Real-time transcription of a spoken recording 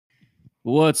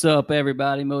What's up,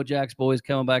 everybody? Mojack's Boys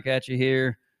coming back at you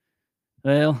here.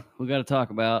 Well, we got to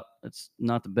talk about it's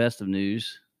not the best of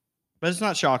news. But it's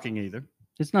not shocking either.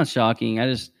 It's not shocking.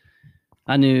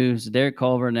 I knew Derek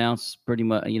Culver announced pretty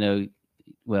much,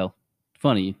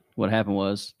 funny what happened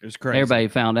was It was crazy. everybody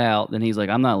found out. Then he's like,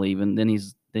 I'm not leaving. Then he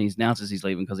announces he's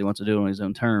leaving because he wants to do it on his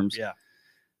own terms. Yeah.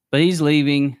 But he's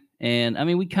leaving. And I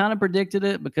mean, we kind of predicted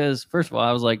it because, first of all,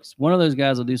 I was like, one of those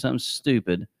guys will do something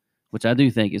stupid, which I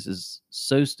do think is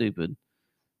so stupid,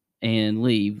 and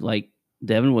leave, like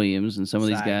Devin Williams and some of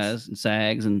these guys and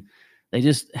Sags. And they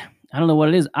just, I don't know what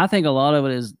it is. I think a lot of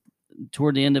it is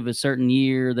toward the end of a certain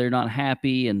year, they're not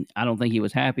happy. And I don't think he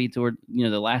was happy toward, the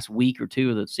last week or two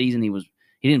of the season.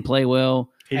 He didn't play well.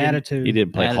 He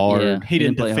didn't play hard. Yeah, he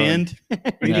didn't defend.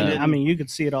 You could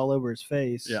see it all over his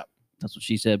face. Yeah. That's what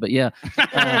she said, but yeah.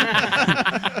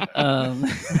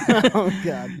 Oh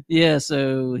God. Yeah,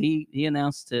 so he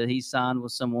announced he signed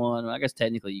with someone. I guess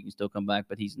technically you can still come back,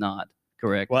 but he's not.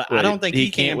 Correct. Well, I don't think he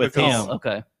can with because him.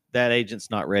 Okay. That agent's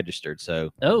not registered,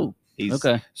 so he's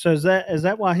okay. So is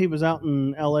that why he was out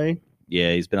in L.A.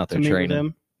 Yeah, he's been out to there meet with training.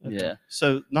 him? Yeah.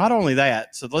 So not only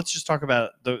that, so let's just talk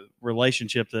about the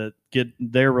relationship that get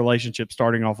their relationship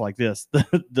starting off like this.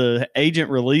 The agent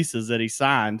releases that he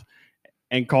signed,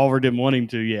 and Culver didn't want him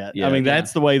to yet. Yeah, I mean,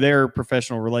 that's the way their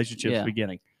professional relationship's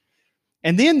beginning.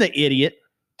 And then the idiot,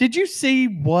 did you see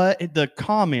what the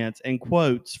comments and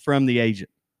quotes from the agent?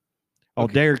 Oh,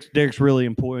 Okay. Derek's really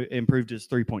improved his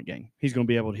 3-point game. He's going to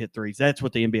be able to hit threes. That's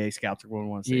what the NBA scouts are going to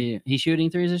want to see. Yeah. He's shooting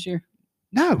threes this year?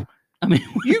 No. I mean,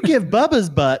 You give Bubba's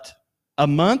butt a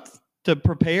month to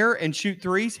prepare and shoot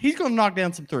threes, he's going to knock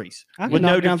down some threes. I with can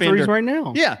knock no down defender. threes right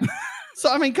now. Yeah. So,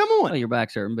 I mean, come on. well, your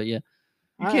back's hurting, but yeah.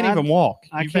 You can't even walk.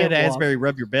 I You've can't had walk. Asbury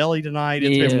rub your belly tonight.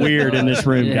 It's Yeah. been weird in this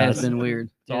room, It guys. has been weird.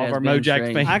 To all It of has our been Mojack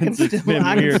strange. fans. I can It's been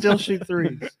I can weird. still shoot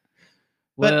threes. But-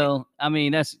 Well, I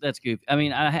mean, that's goofy. I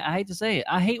mean, I hate to say it.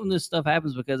 I hate when this stuff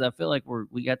happens because I feel like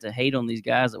we got to hate on these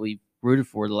guys that we've rooted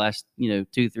for the last, 2,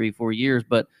 3, 4 years.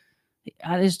 But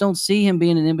I just don't see him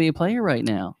being an NBA player right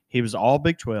now. He was all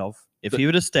Big 12. If he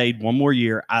would have stayed one more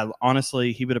year,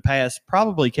 he would have passed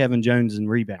probably Kevin Jones in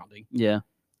rebounding. Yeah.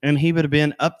 And he would have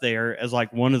been up there as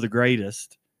like one of the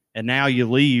greatest. And now you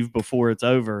leave before it's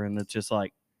over. And it's just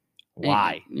like,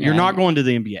 why? Yeah. You're not going to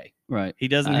the NBA. Right. He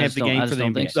doesn't I have just the don't- I game for just the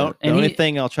don't NBA. think so. The And only he-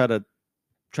 thing I'll try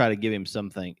to give him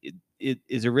something.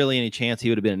 Is there really any chance he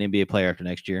would have been an NBA player after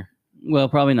next year? Well,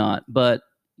 probably not. But,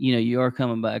 you are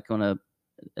coming back on a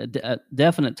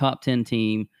definite top 10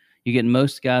 team. You're getting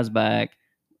most guys back.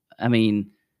 I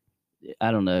mean,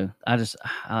 I don't know.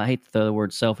 I hate to throw the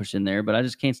word selfish in there, but I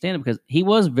just can't stand it because he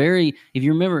was very, if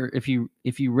you remember, if you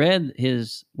read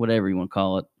his, whatever you want to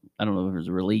call it, I don't know if it was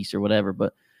a release or whatever,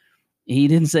 but he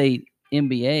didn't say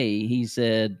NBA. He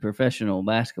said professional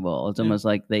basketball. It's almost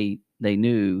like they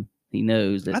knew he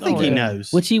knows that. I think he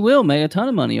knows. Which he will make a ton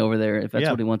of money over there if that's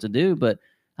Yeah. what he wants to do. But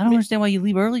I don't understand why you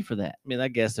leave early for that. I mean, I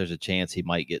guess there's a chance he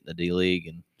might get in the D League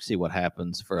and see what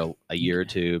happens for a year or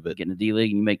two. But Get in the D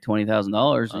League and you make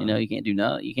 $20,000. You can't do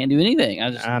nothing. You can't do anything.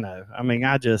 I know. I mean,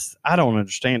 I don't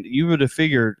understand. You would have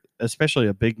figured, especially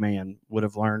a big man, would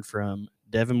have learned from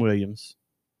Devin Williams.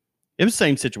 It was the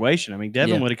same situation. I mean,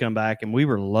 Devin Yeah. would have come back and we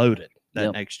were loaded that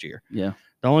Yep. next year. Yeah.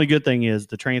 The only good thing is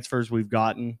the transfers we've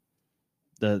gotten,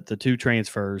 the two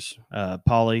transfers,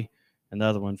 Pauly and the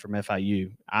other one from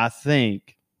FIU. I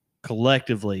think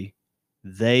collectively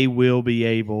they will be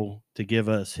able to give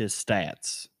us his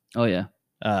stats. Oh yeah.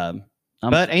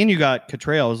 And you got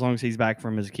Cottrell as long as he's back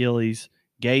from his Achilles.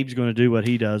 Gabe's going to do what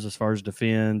he does as far as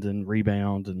defend and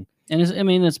rebound. And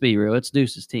let's be real. It's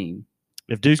Deuce's team.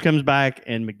 if Deuce comes back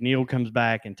and McNeil comes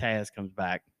back and Taz comes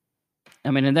back,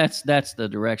 I mean, and that's the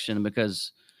direction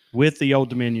because with the Old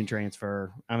Dominion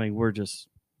transfer, I mean, we're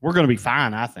going to be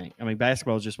fine, I think. I mean,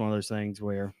 basketball is just one of those things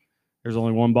where there's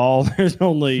only one ball. There's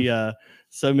only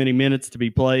so many minutes to be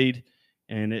played.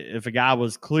 And if a guy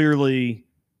was clearly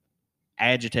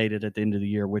agitated at the end of the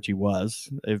year, which he was,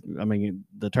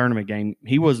 the tournament game,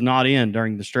 he was not in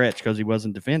during the stretch because he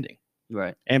wasn't defending.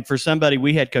 right. And for somebody,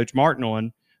 we had Coach Martin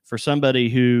on, for somebody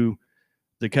who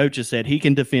the coaches said he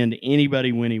can defend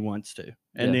anybody when he wants to.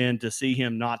 And then to see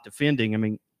him not defending, I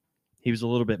mean, he was a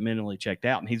little bit mentally checked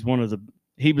out. And he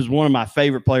was one of my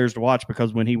favorite players to watch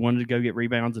because when he wanted to go get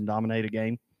rebounds and dominate a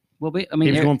game, Well, he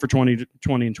was going for 20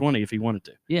 and 20 if he wanted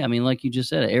to. Yeah, I mean, like you just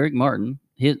said, Eric Martin,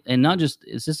 and not just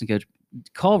assistant coach,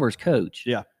 Culver's coach,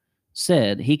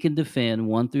 said he can defend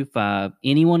 1 through 5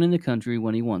 anyone in the country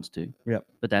when he wants to. Yep.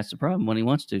 But that's the problem, when he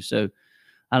wants to. So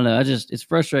I don't know. It's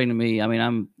frustrating to me. I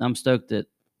mean, I'm stoked that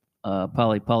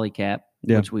Polycap,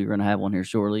 which we're going to have one here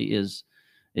shortly, is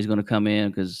is going to come in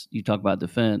because you talk about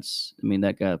defense. I mean,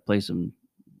 that guy plays some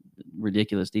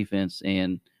ridiculous defense,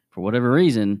 and for whatever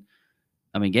reason,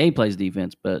 I mean, Gabe plays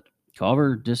defense, but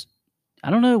Culver just, I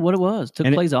don't know what it was. Took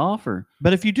plays off or.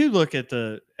 But if you do look at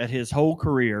his whole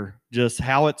career, just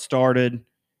how it started,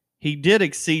 he did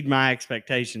exceed my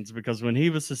expectations because when he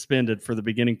was suspended for the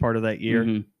beginning part of that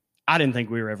year, I didn't think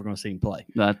we were ever going to see him play.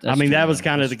 That was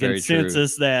kind of the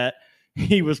consensus that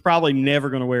he was probably never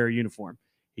going to wear a uniform.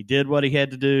 He did what he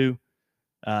had to do.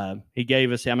 He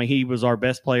gave us, he was our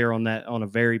best player on a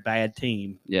very bad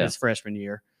team his freshman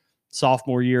year.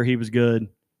 Sophomore year, he was good.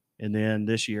 And then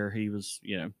this year he was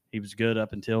good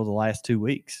up until the last 2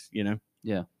 weeks,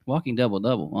 Yeah. Walking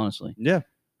double-double, honestly. Yeah.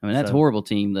 I mean, that's a horrible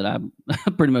team that I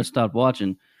pretty much stopped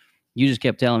watching. You just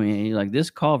kept telling me, you're like,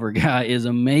 this Culver guy is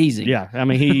amazing. Yeah. I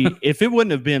mean, if it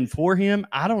wouldn't have been for him,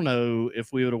 I don't know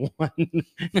if we would have won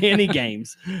any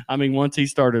games. I mean, once he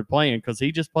started playing, because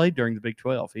he just played during the Big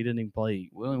 12. He didn't even play.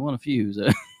 Well, he won a few. So.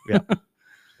 Yeah.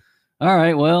 All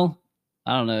right. Well,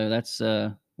 I don't know. That's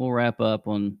we'll wrap up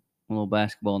on a little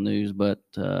basketball news, but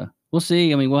we'll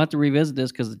see. I mean, we'll have to revisit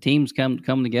this because the teams come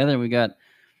together, and we got.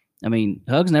 I mean,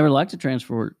 Hugs never liked to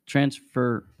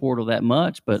transfer portal that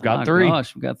much, but got three.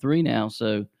 Gosh, we've got three now,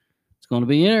 so it's going to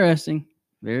be interesting.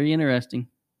 Very interesting.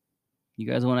 You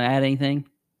guys want to add anything?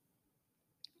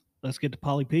 Let's get to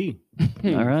Polly P.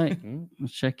 All right.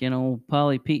 Let's check in on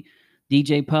Polly P.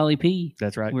 DJ Polly P.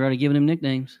 That's right. We're already giving him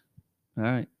nicknames. All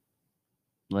right.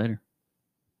 Later.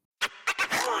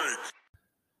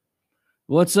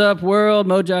 What's up, world?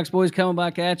 Mojox Boys coming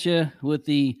back at you with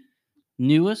the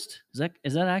newest.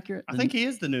 Is that accurate? I think he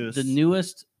is the newest. The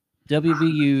newest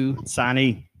WVU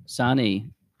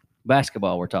signee.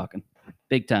 Basketball, we're talking.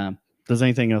 Big time. Does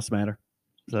anything else matter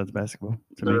besides basketball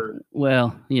to me?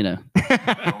 Well,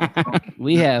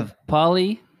 we have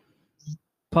Polycap.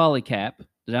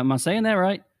 Am I saying that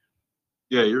right?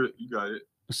 Yeah, you got it.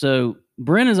 So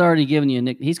Brent has already given you a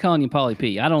nick. He's calling you Polly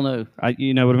P. I don't know.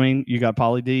 You know what I mean? You got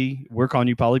Polly D. We're calling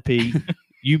you Polly P.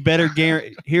 You better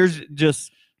guarantee. Here's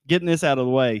just getting this out of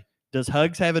the way. Does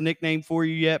Hugs have a nickname for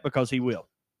you yet? Because he will.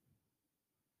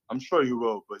 I'm sure he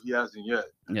will, but he hasn't yet.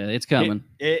 Yeah, it's coming.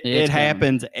 It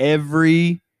happens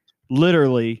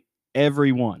literally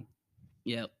every one.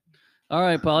 Yep. All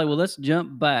right, Polly. Well, let's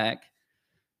jump back.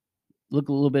 Look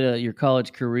a little bit at your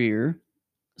college career.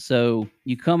 So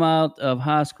you come out of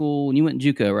high school and you went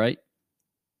in JUCO, right?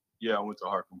 Yeah, I went to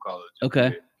Hartford College.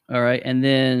 Okay. All right. And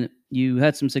then you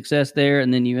had some success there,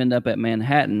 and then you end up at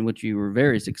Manhattan, which you were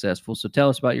very successful. So tell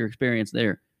us about your experience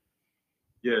there.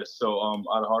 Yeah, so out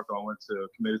of Hartford, I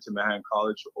committed to Manhattan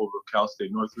College over Cal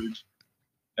State Northridge.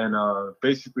 And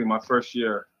basically my first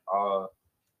year, I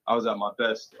was at my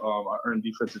best. I earned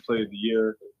Defensive Player of the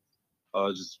Year,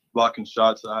 just blocking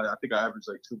shots. I think I averaged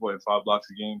like 2.5 blocks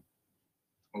a game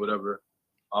or whatever.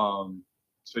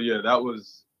 So yeah, that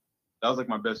was like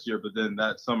my best year. But then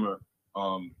that summer,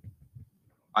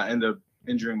 I ended up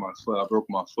injuring my foot. I broke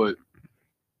my foot.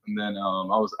 And then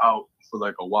I was out for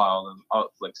like a while, and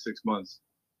out for like 6 months.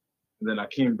 And then I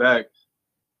came back,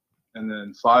 and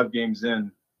then 5 games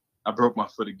in, I broke my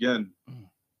foot again.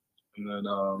 And then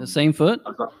the same foot?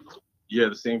 Yeah,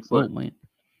 the same foot. Oh man.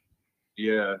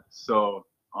 Yeah. So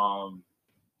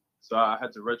I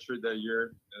had to redshirt that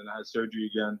year, and I had surgery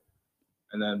again.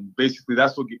 And then basically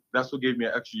that's what gave me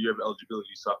an extra year of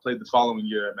eligibility. So I played the following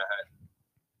year at Manhattan,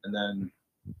 and then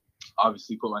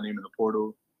obviously put my name in the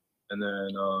portal, and then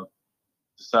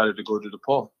decided to go to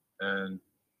DePaul. And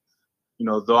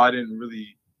though I didn't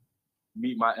really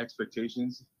meet my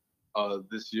expectations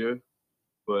this year,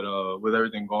 but with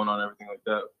everything going on, everything like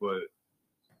that, but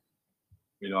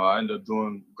I ended up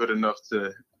doing good enough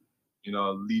to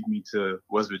lead me to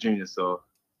West Virginia. So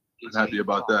I'm happy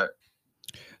about that.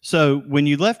 So when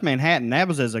you left Manhattan, that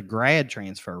was as a grad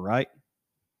transfer, right?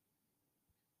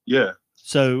 Yeah.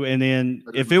 So, and then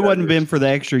if it wouldn't been for the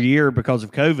extra year because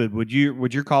of COVID, would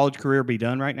your college career be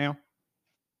done right now?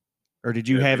 Or did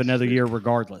you have another year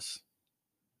regardless?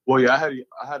 Well, yeah, I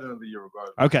had another year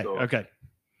regardless. Okay. So, okay.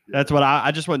 Yeah. That's what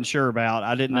I just wasn't sure about.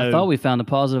 I didn't know. I thought we found a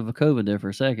positive of COVID there for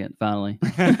a second, finally.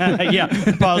 Yeah,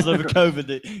 positive of COVID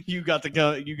that you got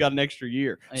an extra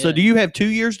year. Yeah. So do you have 2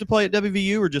 years to play at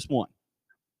WVU or just one?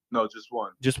 No, just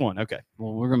one. Just one. Okay.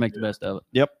 Well, we're going to make the best of it.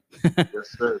 Yep. Yes,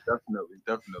 sir. Definitely.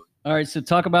 All right. So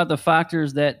talk about the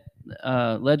factors that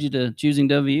led you to choosing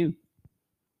WVU.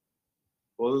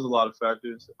 Well, there's a lot of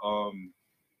factors.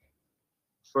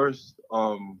 First,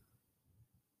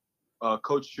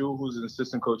 Coach Chu, who's an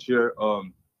assistant coach here,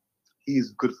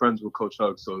 he's good friends with Coach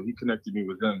Hugs, so he connected me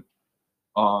with him.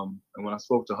 And when I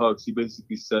spoke to Hugs, he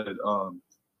basically said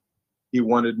he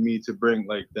wanted me to bring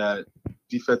like that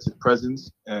defensive presence,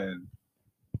 and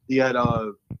he had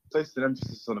placed an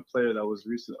emphasis on a player that was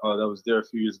there a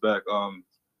few years back.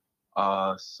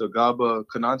 Sagaba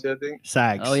Konate, I think.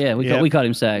 Sags. Oh yeah, we caught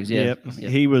him Sags. Yeah. Yep.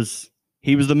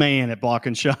 He was the man at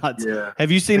blocking shots. Yeah. Have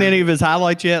you seen any of his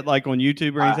highlights yet, like on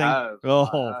YouTube or anything? I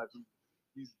have.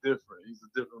 He's different. He's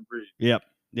a different breed. Yep.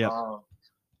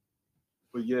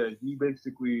 But yeah, he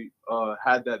basically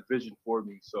had that vision for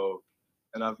me. So,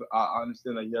 and I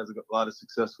understand that he has a lot of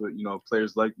success with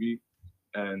players like me,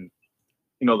 and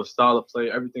the style of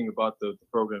play, everything about the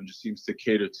program just seems to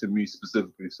cater to me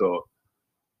specifically. So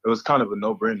it was kind of a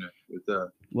no-brainer with that.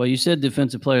 Well, you said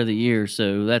Defensive Player of the Year,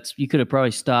 so you could have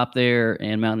probably stopped there,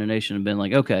 and Mountaineer Nation have been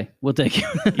like, okay, we'll take you.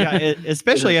 Yeah,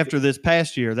 especially after this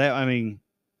past year.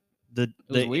 The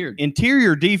weird.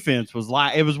 Interior defense was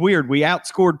it was weird. We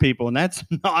outscored people, and that's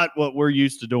not what we're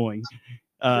used to doing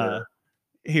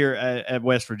here at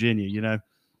West Virginia.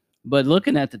 But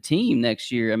looking at the team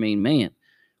next year, I mean, man,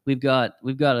 we've got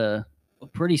a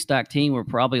pretty stacked team. We're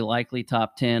probably likely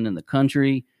top 10 in the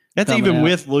country. That's even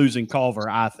with losing Culver,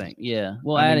 I think. Yeah.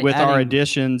 Well, our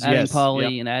additions, adding yes.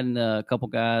 Pauly and adding a couple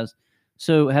guys.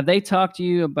 So have they talked to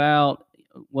you about,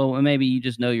 well, maybe you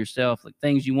just know yourself, like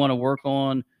things you want to work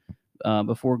on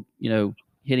before,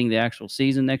 hitting the actual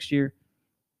season next year?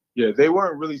 Yeah, they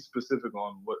weren't really specific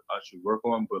on what I should work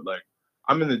on, but like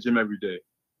I'm in the gym every day.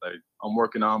 Like I'm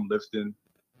working out, I'm lifting,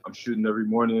 I'm shooting every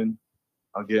morning.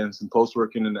 I'm getting some post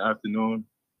working in the afternoon,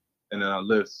 and then I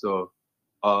lift. So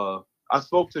I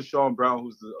spoke to Sean Brown,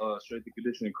 who's the strength and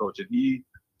conditioning coach, and he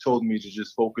told me to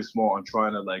just focus more on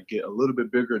trying to like get a little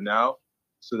bit bigger now,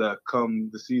 so that come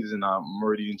the season I'm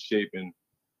already in shape and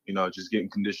just getting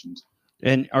conditioned.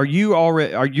 And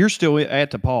you're still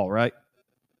at DePaul, right?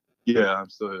 Yeah, I'm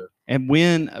still here. And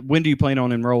when do you plan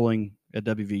on enrolling at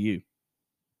WVU?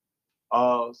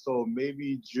 So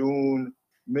maybe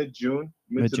mid-June,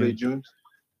 mid to late June.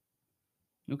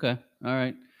 Okay. All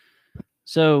right.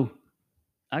 So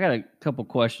I got a couple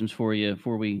questions for you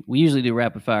before we usually do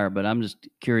rapid fire, but I'm just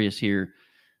curious here.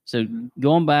 So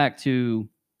going back to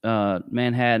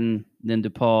Manhattan, then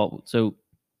DePaul. So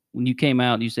when you came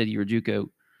out, you said you were JUCO.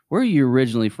 Where are you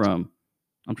originally from?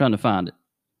 I'm trying to find it.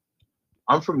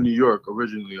 I'm from New York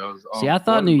originally. I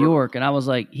thought New York, and I was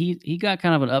like, he got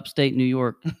kind of an upstate New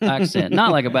York accent.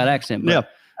 Not like a bad accent, but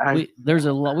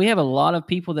we have a lot of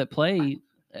people that play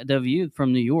at WU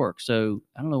from New York. So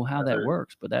I don't know how that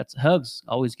works, but that's Hugs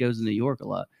always goes to New York a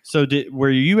lot. So were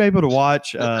you able to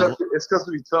watch? It's because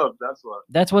to be tough. That's why.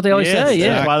 That's what they always say.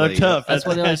 Yeah, that's why they're tough. That's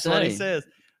what they always say. What he says.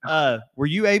 Were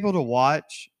you able to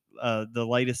watch the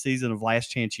latest season of Last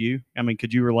Chance U? I mean,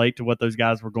 could you relate to what those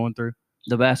guys were going through?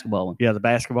 The basketball one. Yeah, the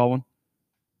basketball one.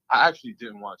 I actually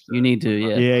didn't watch that. You need to,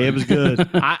 yeah. Yeah, it was good.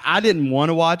 I didn't want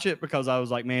to watch it because I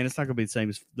was like, man, it's not going to be the same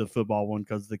as the football one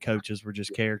because the coaches were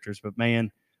just characters. But,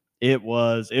 man, it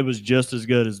was just as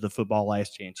good as the football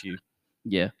Last Chance U.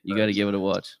 Yeah, you got to give it a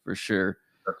watch for sure.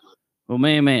 Well,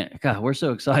 man, God, we're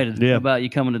so excited about you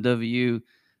coming to WU.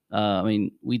 I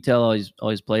mean, we tell all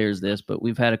these players this, but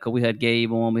we had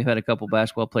Gabe on, we've had a couple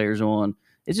basketball players on.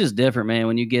 It's just different, man.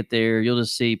 When you get there, you'll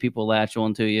just see people latch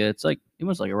on to you. It's like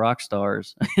almost like a rock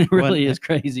stars. It really is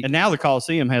crazy. And now the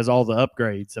Coliseum has all the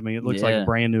upgrades. I mean, it looks like a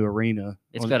brand new arena.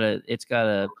 It's got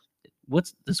a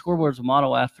what's the scoreboard's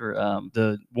model after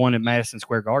the one at Madison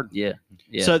Square Garden. Yeah.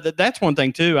 So that's one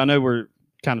thing too. I know we're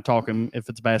kind of talking. If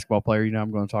it's a basketball player,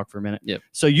 I'm going to talk for a minute. Yep.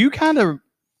 So you kind of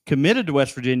committed to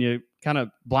West Virginia, kind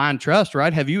of blind trust,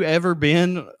 right? Have you ever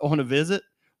been on a visit?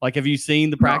 Like, have you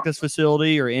seen the practice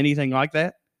facility or anything like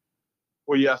that?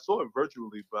 Well, yeah, I saw it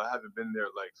virtually, but I haven't been there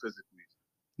like physically.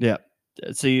 Yeah.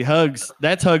 See,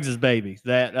 that's Hugs' baby,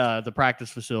 that the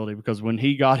practice facility, because when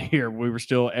he got here,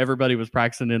 everybody was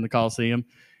practicing in the Coliseum.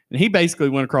 And he basically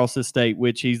went across this state,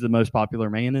 which he's the most popular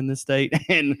man in this state,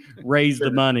 and raised the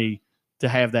money to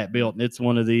have that built. And it's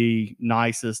one of the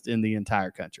nicest in the entire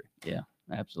country. Yeah,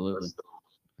 absolutely.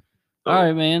 All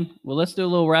right, man. Well, let's do a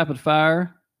little rapid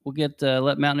fire. We'll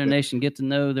let Mountaineer Nation get to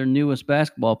know their newest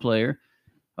basketball player.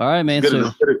 All right, man.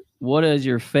 So what is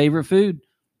your favorite food?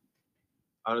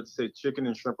 I would say chicken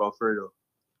and shrimp Alfredo.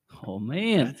 Oh,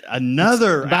 man. That's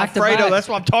another Alfredo. That's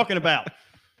what I'm talking about.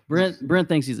 Brent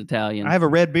thinks he's Italian. I have a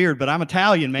red beard, but I'm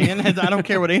Italian, man. I don't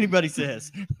care what anybody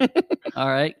says. All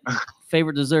right.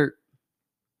 Favorite dessert?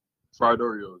 Fried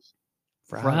Oreos.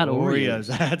 Fried Oreos.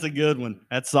 That's a good one.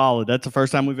 That's solid. That's the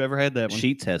first time we've ever had that one.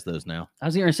 Sheets has those now. I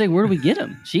was going to say, where do we get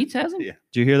them? Sheets has them? Yeah.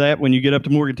 Did you hear that? When you get up to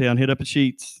Morgantown, hit up at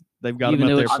Sheets. They've got them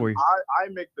up there for you. I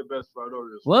make the best fried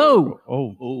Oreos. Whoa.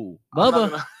 Oh.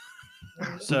 Bubba.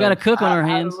 We got a cook on our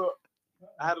hands.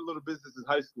 I had a little business in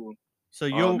high school, So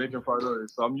you'll making fried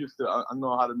Oreos. So I'm used to. I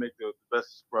know how to make the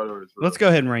best fried Oreos. let's go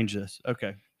ahead and range this,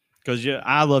 okay? Because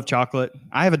I love chocolate.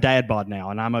 I have a dad bod now,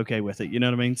 and I'm okay with it. You know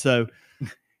what I mean? So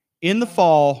in the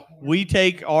fall, we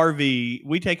take an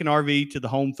RV to the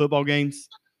home football games.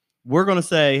 We're gonna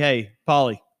say, hey,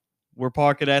 Polly, we're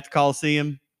parking at the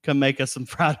Coliseum. Come make us some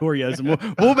fried Oreos,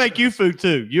 and we'll make you food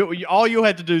too. You all you'll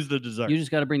have to do is the dessert. You just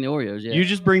got to bring the Oreos. Yeah. You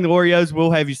just bring the Oreos.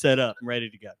 We'll have you set up and ready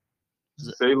to go.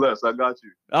 Say less. I got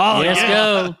you. Oh, Let's yeah.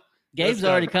 go. Gabe's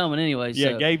go. already coming anyway.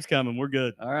 Yeah, So. Gabe's coming. We're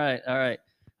good. All right.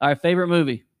 Favorite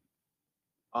movie?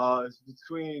 It's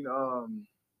between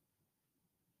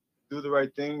Do the Right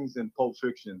Things and Pulp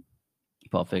Fiction.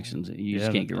 Pulp Fiction. You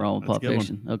just Yeah, can't get wrong with that's a Pulp good one.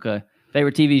 Fiction. Okay.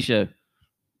 Favorite TV show?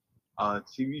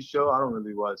 TV show. I don't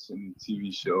really watch any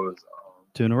TV shows.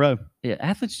 2 in a row. Yeah,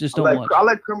 athletes just I don't like, watch. I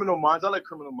like Criminal Minds.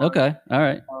 Okay. All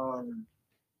right. I'm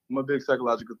a big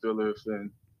psychological thriller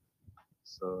fan.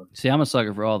 So See, I'm a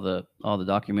sucker for all the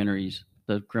documentaries,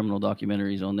 the criminal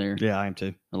documentaries on there. Yeah, I am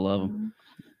too. I love them.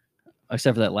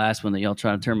 Except for that last one that y'all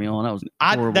tried to turn me on. That was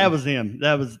horrible. That was him.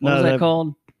 That was What was that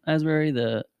called? Asbury,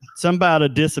 Some about a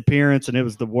disappearance, and it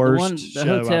was the worst the show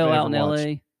hotel I've out in ever watched.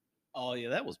 L.A. Oh yeah,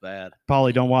 that was bad.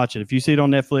 Polly, don't watch it. If you see it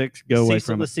on Netflix, go away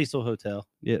from the it. Cecil Hotel,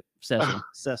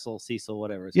 Cecil. Cecil,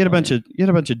 whatever. It's You had a called.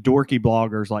 bunch of dorky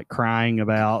bloggers like crying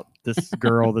about this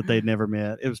girl that they'd never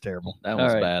met. It was terrible. That All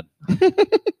was right. bad.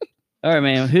 All right,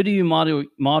 man. Who do you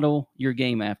model your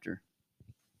game after?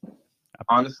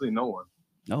 honestly, no one.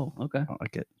 Oh, okay. I don't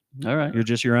like it. All right. You're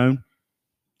just your own.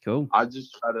 Cool. I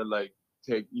just try to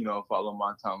follow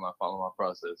my timeline, follow my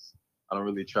process. I don't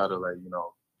really try to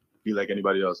be like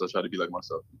anybody else. I try to be like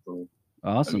myself. So that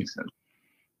Awesome. makes sense.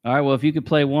 All right. Well, if you could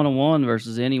play 1-on-1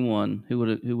 versus anyone, who would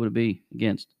it be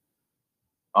against?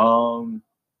 I'll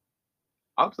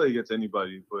play against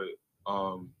anybody, but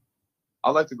I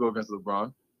like to go against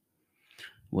LeBron.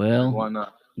 Well, Why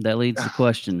not? that leads to the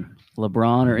question: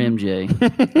 LeBron or MJ?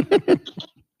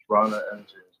 LeBron or MJ?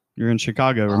 You're in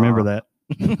Chicago. Remember that.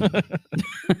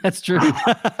 That's true.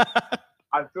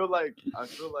 I feel like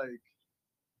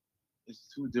it's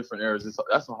two different eras.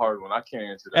 That's a hard one. I can't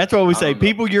answer that. That's what we I say. don't know.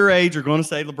 People your age are going to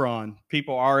say LeBron.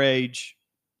 People our age,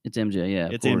 It's MJ. Yeah,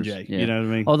 of it's course. MJ. Yeah. You know what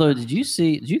I mean? Although, did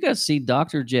you guys see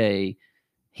Dr. J?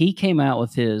 He came out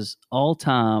with his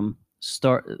all-time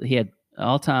start. He had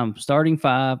all-time starting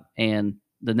 5 and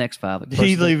the next 5. Did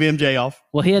he leave MJ off?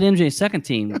 Well, he had MJ's second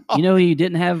team. You know who he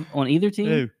didn't have on either team?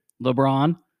 Who?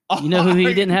 LeBron. You know who he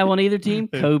didn't have on either team?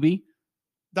 Who? Kobe.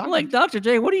 I'm like, Dr.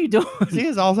 J, what are you doing? Is he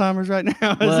has Alzheimer's right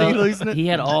now? Is he Well, losing it? he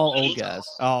had all old guys.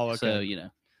 Oh, okay. So,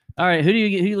 All right, who do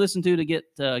you listen to get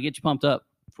you pumped up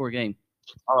for a game?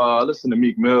 I listen to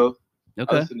Meek Mill. I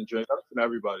Okay. listen to Drake. I listen to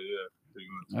everybody. Yeah, pretty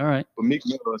much. All right. But Meek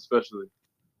Mill especially.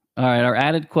 All right, our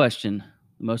added question,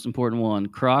 the most important one: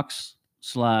 Crocs,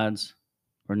 slides,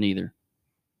 or neither?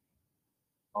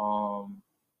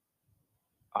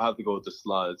 I have to go with the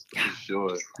slides for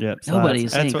sure. Yep. Nobody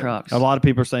is That's saying what- Crocs. A lot of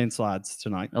people are saying slides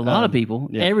tonight. A lot of people.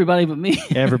 yeah. Everybody but me.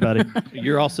 Everybody.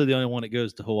 You're also the only one that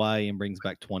goes to Hawaii and brings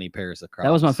back 20 pairs of Crocs.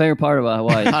 That was my favorite part about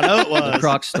Hawaii. I know it The was.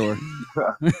 Crocs store.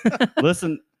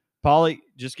 Listen, Paulie,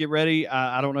 just get ready.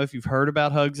 I don't know if you've heard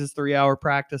about Hugs' 3-hour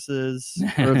practices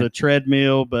or the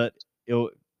treadmill, but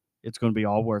it's going to be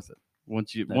all worth it.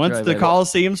 Once That's the right, baby.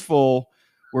 Coliseum's full,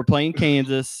 we're playing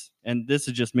Kansas, and this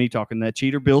is just me talking. That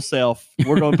cheater Bill Self,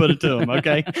 we're going to put it to him,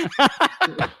 okay?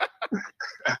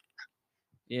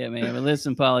 Yeah, man. But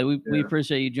listen, Polly, we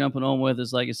appreciate you jumping on with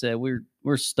us. Like I said, we're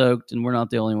stoked, and we're not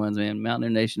the only ones, man. Mountaineer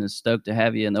Nation is stoked to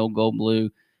have you in the old gold blue.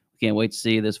 We can't wait to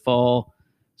see you this fall.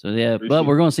 So yeah, but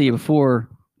we're going to see you before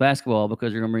basketball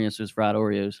because you're going to bring us those fried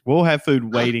Oreos. We'll have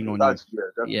food waiting on you.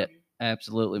 Definitely. Yeah,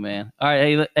 absolutely, man. All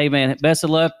right, hey, man. Best of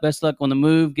luck. Best of luck on the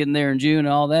move, getting there in June and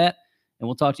all that. And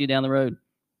we'll talk to you down the road.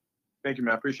 Thank you,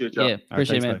 man. I appreciate y'all. Yeah,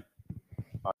 appreciate it, man.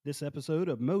 This episode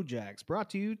of Mojax brought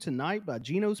to you tonight by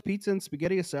Gino's Pizza and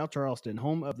Spaghetti of South Charleston,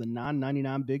 home of the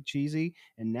 $9.99 Big Cheesy,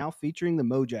 and now featuring the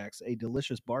Mojax, a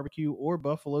delicious barbecue or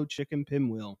buffalo chicken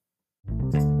pinwheel.